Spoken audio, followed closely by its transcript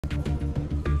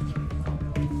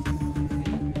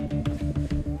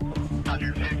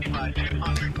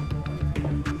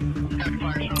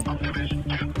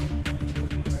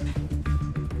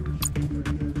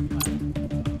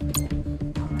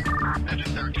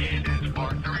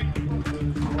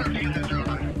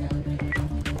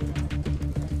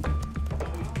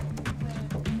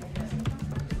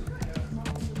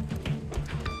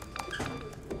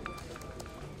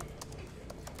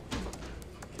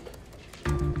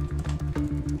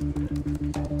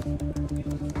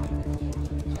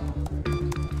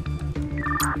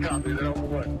Copy, they're on the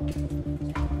way.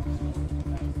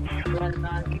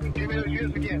 Give me those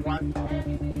units again, one.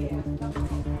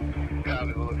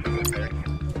 Copy, we'll look for good there.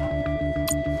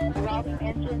 Routing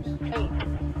engine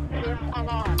 8. Shift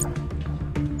alarm.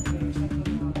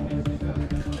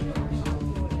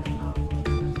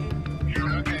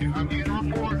 Okay, I'm getting a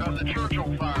report of the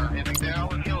Churchill fire in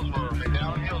McDowell and Hillsborough.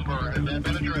 McDowell and Hillsborough, has that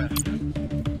been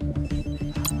addressed?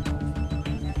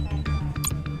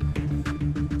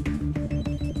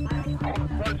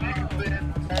 Once you can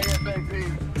send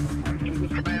ASAP to the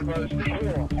command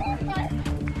post.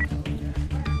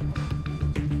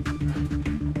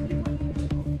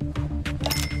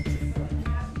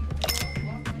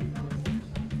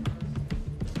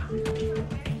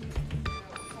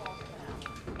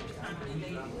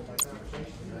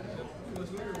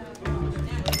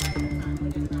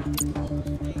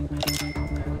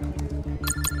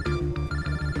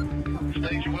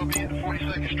 Station will be at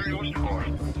 42nd Street, Oyster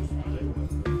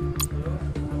Bar.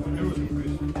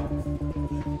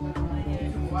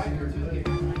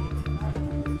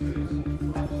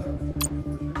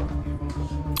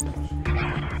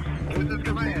 This is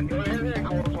command. Go ahead and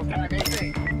call us on time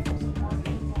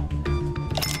 18.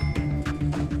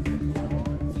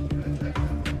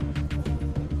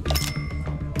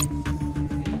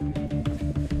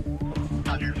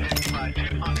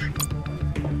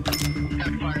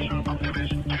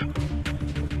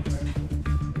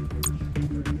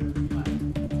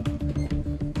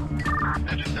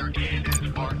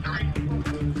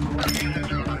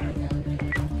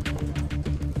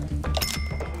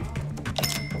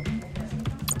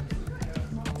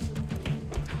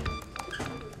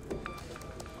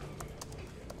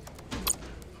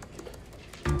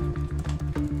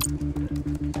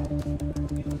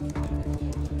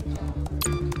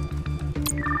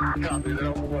 Copy, they're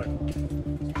on the way.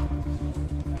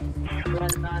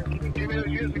 Give me those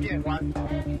units again, one.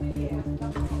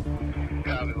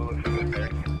 Copy, we'll look for good there.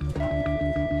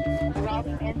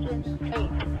 Routing engine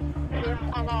 8. Shift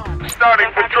alarm.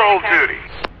 Starting patrol duty.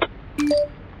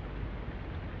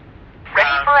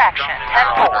 Ready for action.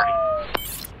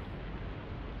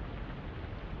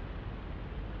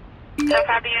 10-4.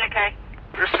 10-5 unit K.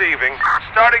 Receiving.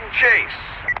 Starting chase.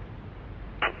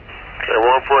 Okay,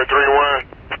 1431.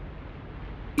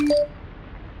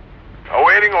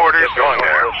 Awaiting orders. Yes, Going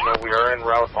there. we are en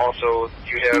route. Also,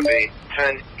 you have a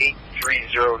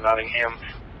 10830 Nottingham.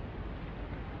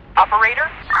 Operator,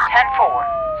 10-4.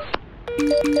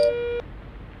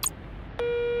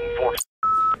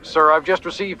 Sir, I've just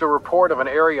received a report of an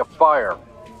area fire.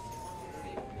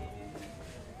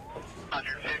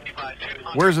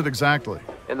 Where is it exactly?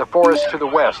 In the forest to the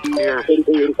west, near...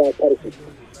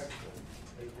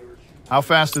 How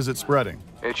fast is it spreading?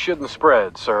 It shouldn't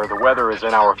spread, sir. The weather is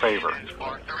in our favor.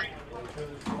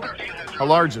 How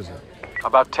large is it?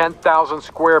 About 10,000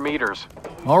 square meters.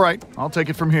 All right, I'll take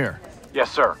it from here.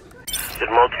 Yes, sir. Did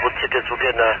multiple tickets. We're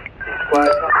getting a...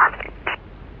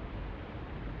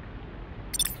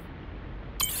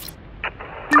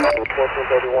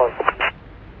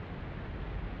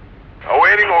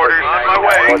 Awaiting orders. On my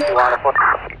way.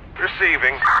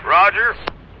 Receiving. Roger.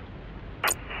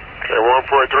 Okay,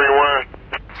 1431.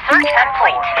 Search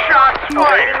complete. Shots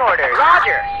Awaiting fired. orders.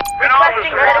 Roger. An Requesting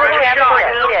officer medical has been transport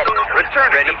shot. needed.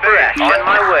 Returning Ready to for base. action. On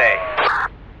my way.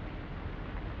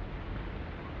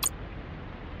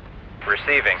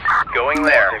 Receiving. Going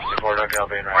there.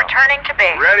 Returning to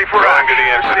base. Ready for action.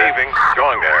 Receiving.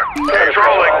 Going there.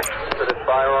 Controlling.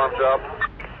 Firearms up.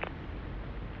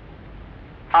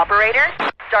 Operator,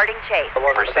 starting chase.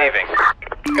 Receiving.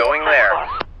 Going there.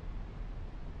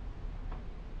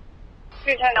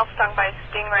 310 stung by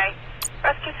Stingray.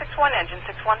 Rescue 61, engine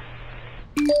 61.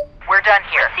 We're done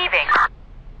here. Receiving.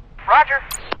 Roger.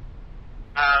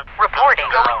 Reporting.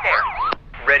 Going there.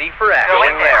 Ready for action.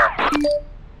 Going there.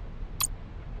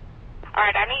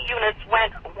 Alright, I need units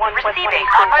went 1 Receiving.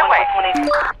 On my way.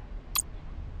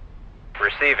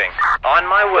 Receiving. On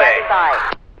my way.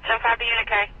 10-5 to unit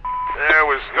K. There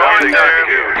was nothing to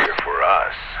do here for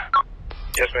us.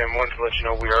 Yes, ma'am. Wanted to let you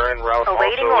know we are en route.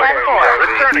 Awaiting also,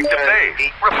 order. Returning to base.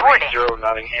 Reporting. 0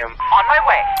 Nottingham. On my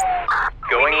way.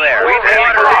 Going there. We need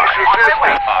On my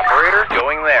way. Operator,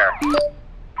 going there. There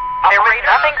is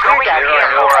nothing going There here.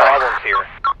 are no problems here.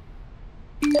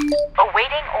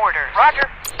 Awaiting orders. Roger.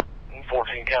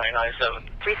 14 County 97.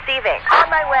 Receiving. On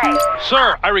my way.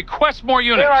 Sir, I request more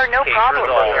units. There are no Case problems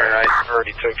resolved. here. I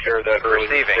already took care of that earlier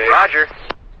Receiving. today. Roger.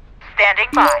 Standing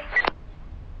by.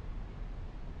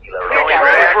 Going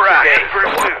ready for action.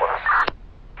 Pursuit.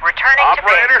 Returning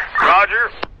Operator, to Roger.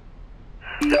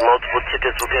 Did multiple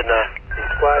tickets will get base.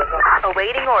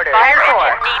 Awaiting orders. Fire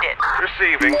engine needed.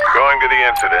 Receiving. Going to the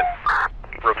incident.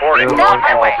 Reporting. On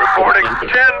my way. Reporting 10-4.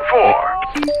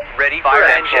 Ready for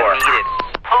engine needed.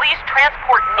 Police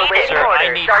transport needed. Sir, I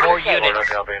need more units.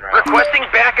 Requesting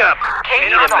backup. Case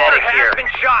Need a resolved. medic here. Been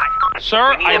shot.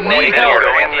 Sir, We I need a need medic help. here.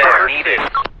 Going there. Needed.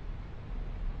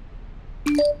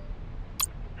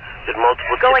 Did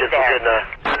multiple Going tickets will there.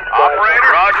 get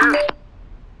Operator, Roger.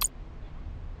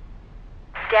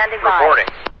 Standing by. Reporting.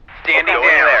 Standing Going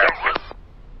down. there.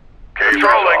 Case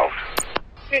rolling.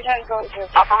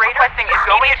 Operator requesting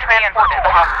immediate transport to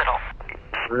the hospital.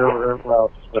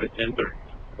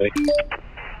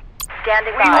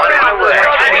 Standing by. On my way.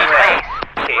 Returning to base.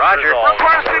 Case Roger.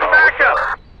 Requesting backup.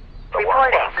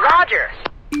 Reporting. Roger.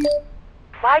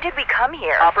 Why did we come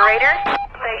here? Operator?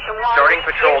 Starting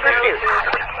patrol In duty.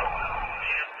 pursuit.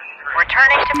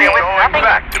 Returning to base. There was Going nothing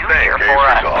back to to do base. here Case for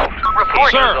us. resolved.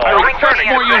 Reporting. Sir, I Going request to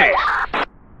the more incident. units.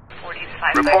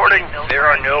 Reporting. There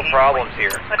are no problems here.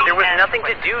 There was nothing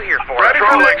to do here for us. Ready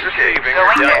for receiving.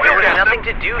 Going there. There was nothing to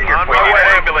do here On for my us. way.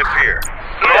 Ambulance here.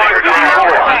 Going to the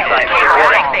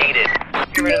Reporting. needed.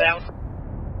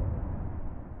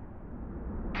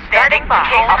 Standing by.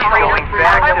 Going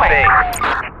back to base.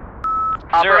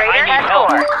 Sir, I Operator, need help.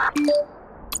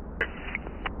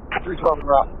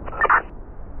 10-4.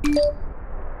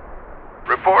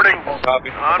 Reporting. On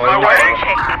my way.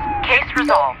 Case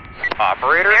resolved.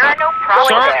 Operator. There are no problems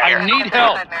Sir, here. I need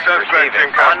help. Suspect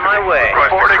in On my way.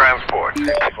 Reporting transport.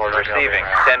 Receiving.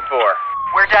 10-4.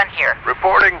 We're done here.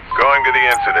 Reporting. Going to the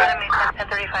incident.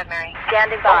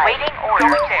 Standing by. Awaiting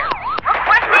orders.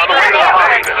 Requesting Operator,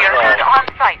 ambulance Operator. here and on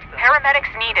site. Paramedics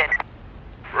needed.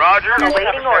 Roger.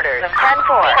 Awaiting orders. 10-4.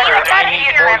 Sir, I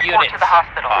need more Transport units. to the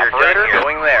hospital. Operator.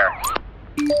 Going there.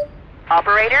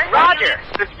 Operator. Roger.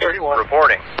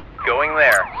 Reporting. Going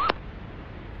there.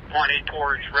 Going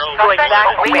back.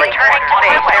 Returning to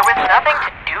base. There was nothing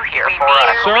to do here for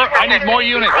us. Sir, I need more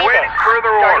units. Awaiting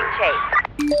further Starting orders. chase.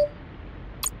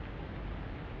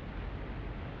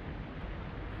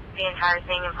 The entire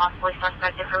thing and possibly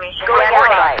suspect information. Going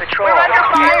outside. We're under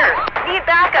fire. Need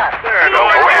backup. Need no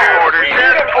an way orders. Need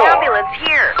an 10-4. ambulance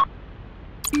here.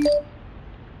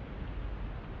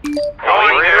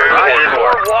 Going there.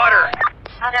 More water.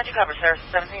 How got you covered, sir?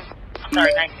 17.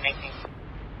 Sorry, 1918.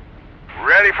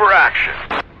 Ready for action.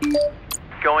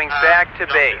 Going back to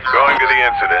base. Going to the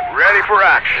incident. Ready for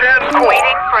action.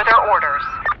 Awaiting further orders.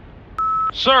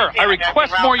 Sir, I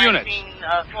request more units.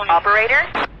 Operator?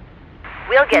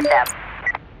 We'll get them.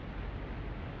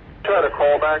 Try to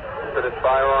call back to this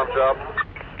firearms job.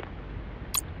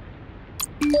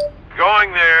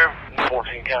 Going there.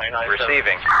 14 County 9.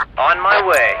 Receiving. On my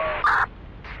way.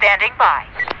 Standing by.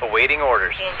 Awaiting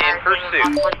orders. In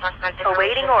pursuit.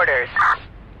 Awaiting orders.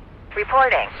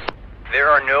 Reporting. There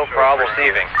are no problems.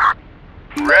 Receiving.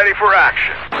 Ready for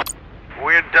action.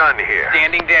 We're done here.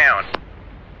 Standing down.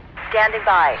 Standing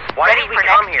by. Why Ready did we for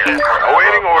come next here? case.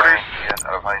 Awaiting orders.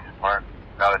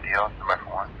 Got a deal.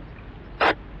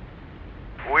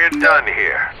 We're done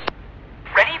here.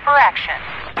 Ready for action.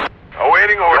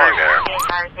 Awaiting orders. The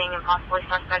entire thing and possibly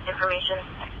suspect information.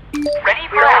 Ready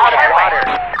for We're out of action. water.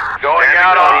 Going Standing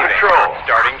out on leaving. patrol.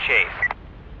 Starting chase.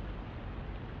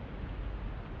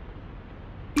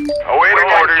 Awaiting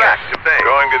orders. Back to base.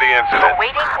 Going to the incident.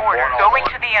 Awaiting orders. Going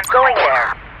to the incident. Going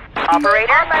there.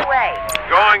 Operator? On my way.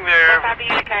 Going there.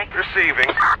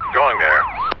 Receiving. Going there.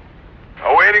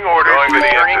 Awaiting orders. Going to the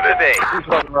Returning to incident. base.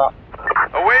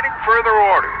 Awaiting further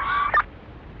orders.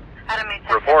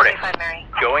 Reporting.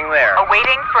 Going there.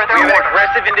 Awaiting further We have an orders.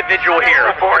 aggressive individual here.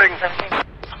 Reporting.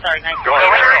 Sorry, 19. Going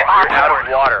Going there. there. We're out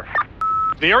of water.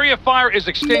 The area of fire is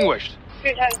extinguished.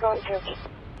 Reporting.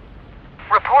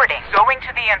 Going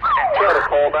to the incident. Try to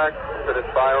call back to this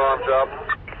firearms job.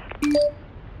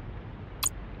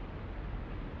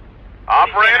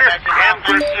 Operator in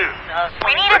pursuit.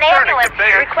 We need an Returning to ambulance base.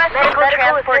 here. Request medical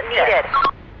transport needed.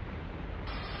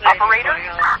 Operator?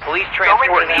 Police transport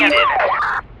Going to the needed. incident.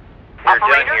 We're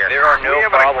done Operator? here. There are no We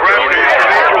have an problems. aggressive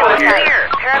Ambulance individual here. here.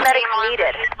 Paramedics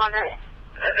needed.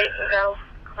 Go.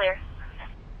 Clear.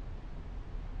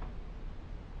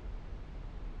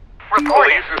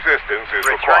 Reporting. Police assistance is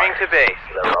Returning required. to base.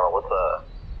 What's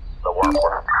the warrant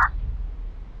for?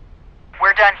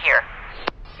 We're done here.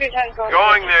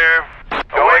 Going there.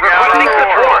 Going out on Requesting the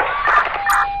support. force.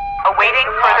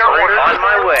 Awaiting further orders. On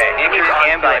my way. Injured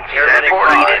ambulance paramedic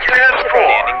needed.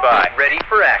 Standing by. Ready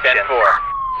for action.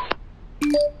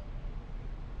 10-4.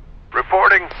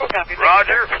 Reporting.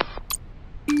 Roger.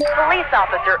 Police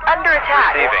officer under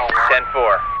attack. Receiving.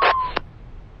 10-4.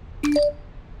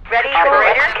 Ready for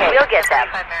next case. We'll get them.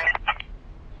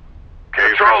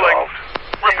 Case resolved.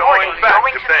 We're going back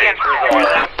to base.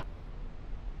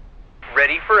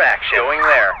 Ready for action. Going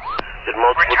there.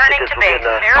 Returning to base.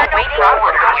 There are no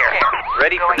orders here.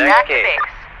 Ready for Going next back to case.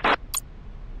 base.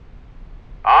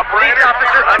 Operator,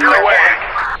 officer underway.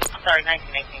 Sorry,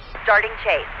 1918. Starting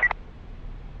chase.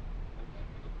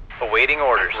 Awaiting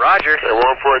orders. Roger.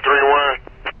 1431.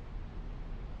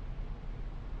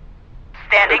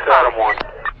 Standing by.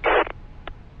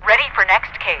 Ready for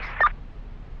next case.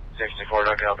 64,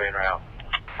 Dr. Albion route.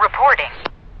 Reporting.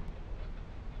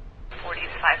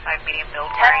 40's 5-5 medium build.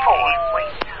 10-4.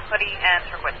 Wait, hoodie and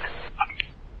her witness.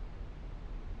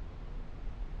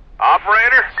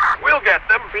 Operator, we'll get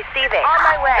them. Receiving. On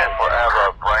my way.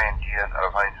 Forever, Brian Gian of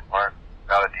Hines Park.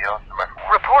 Valid deal.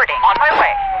 Reporting. On my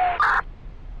way.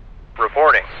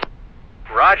 Reporting.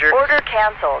 Roger. Order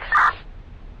canceled.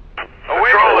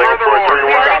 Awaiting further orders.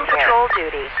 Starting patrol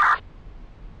duty.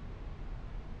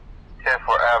 10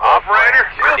 forever. Operator,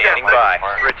 we'll get Standing by.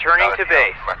 Returning to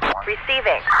base.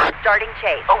 Receiving. Starting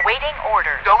chase. Awaiting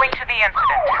orders. Going to the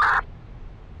incident.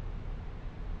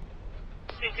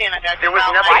 There was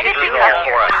nothing to do here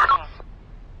for us.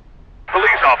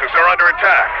 Police officer under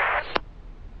attack.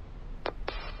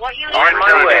 What unit? On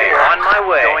my way. On my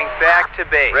way. Going back to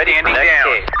base. Ready for next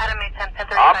case. Academy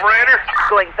 10-10-35. Operator,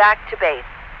 Going back to base.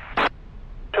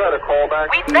 Try to call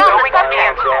back. We found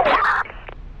canceled.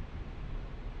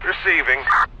 receiving.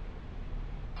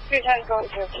 210 going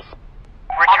to.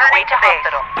 Returning to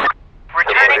hospital.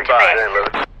 Returning to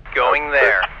base. Going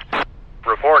there.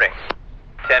 Reporting.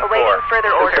 10-4. Awaiting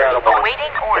further orders.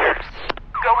 Awaiting orders.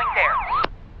 Going there.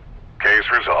 Case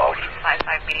resolved.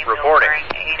 5-5 medium. Reporting.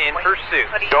 build, In pursuit.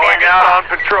 Going out on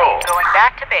patrol. Going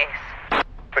back to base.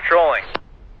 Patrolling.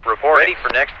 Reporting. Ready for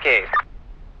next case.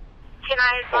 Can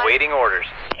I advise Awaiting orders.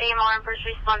 AMR and first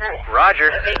responder?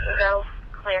 Roger. Go.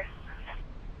 Clear.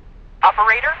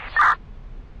 Operator?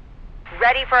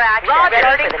 Ready for action.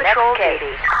 Ready for the next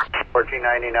case.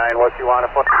 1499, what you want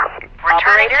to put?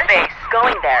 Returning to base.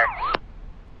 Going there.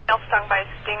 Stung by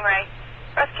Stingray.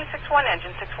 Rescue 6-1,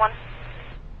 engine 6-1.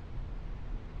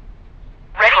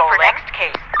 Ready for next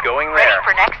case. Going Ready there.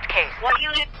 for next case. What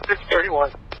unit?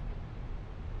 631.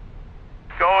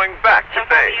 Going back to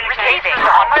base. Receiving.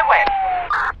 On my way.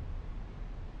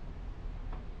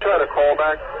 Try to call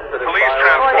back. Police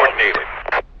transport needed.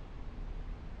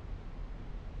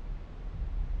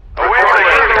 Awaiting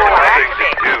further orders.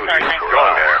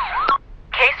 Going there.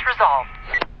 Case resolved.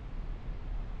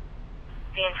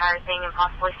 The entire thing and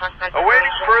possibly suspect.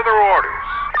 Awaiting further orders.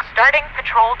 Starting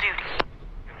patrol duty.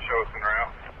 Show us en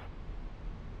route.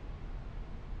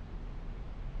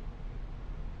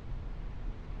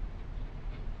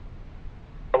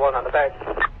 One on the back.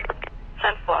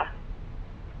 10-4.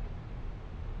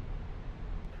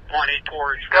 Pointed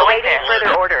towards. Awaiting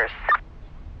further orders.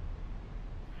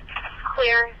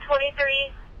 Clear.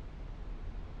 23.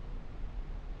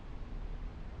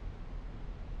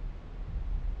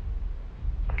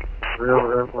 Real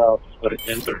routes, but it's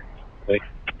enter.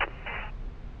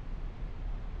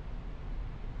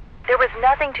 There was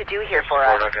nothing to do here for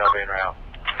us.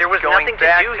 There was nothing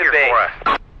to do here for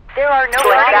us. There are no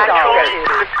back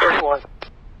duties.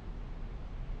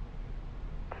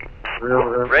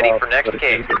 Ready for next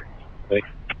case.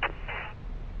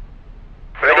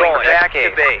 Going back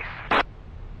to base.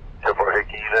 10-4,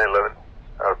 Hickey, 911.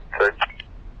 Outside.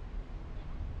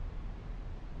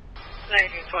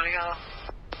 1920, I'll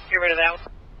get rid of that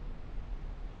one.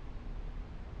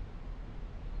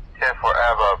 10-4,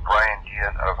 Ava, Brian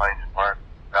Gian of Hines Park.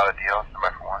 Valid deal,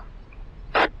 semester 1.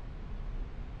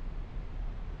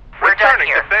 We're done Returning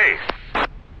here. to base.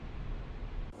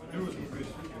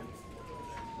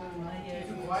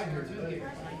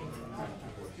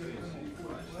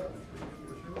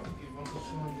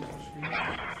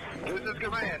 This is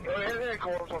command. Go ahead,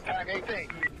 headquarters on tag 18.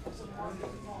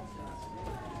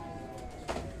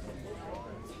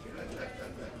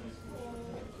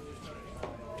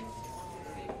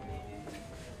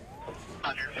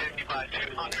 by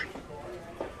 200.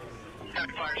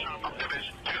 Heavy fire from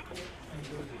Division 2.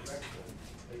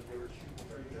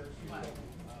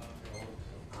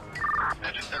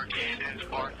 Engine 13 is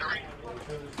bar 3.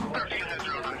 13 has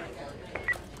 09.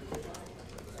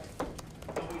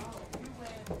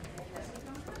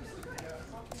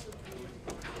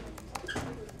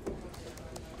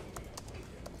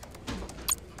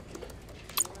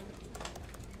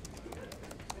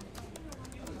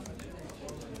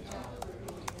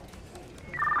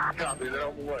 Copy, they're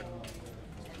on the way.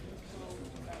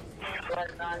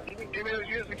 Give me those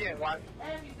units again, White.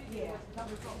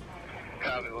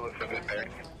 Copy, we'll look for this there.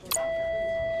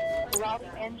 Route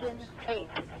engine 8.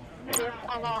 Fifth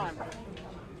alarm.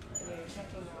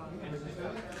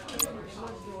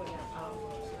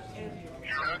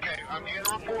 Okay, I'm getting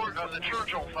a report of the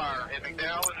Churchill fire in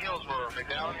McDowell and Hillsborough.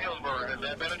 McDowell and Hillsborough, has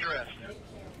that been addressed?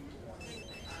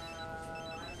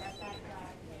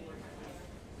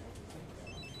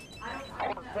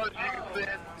 First, you can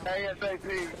send ASAP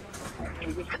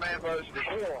to this command post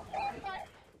before.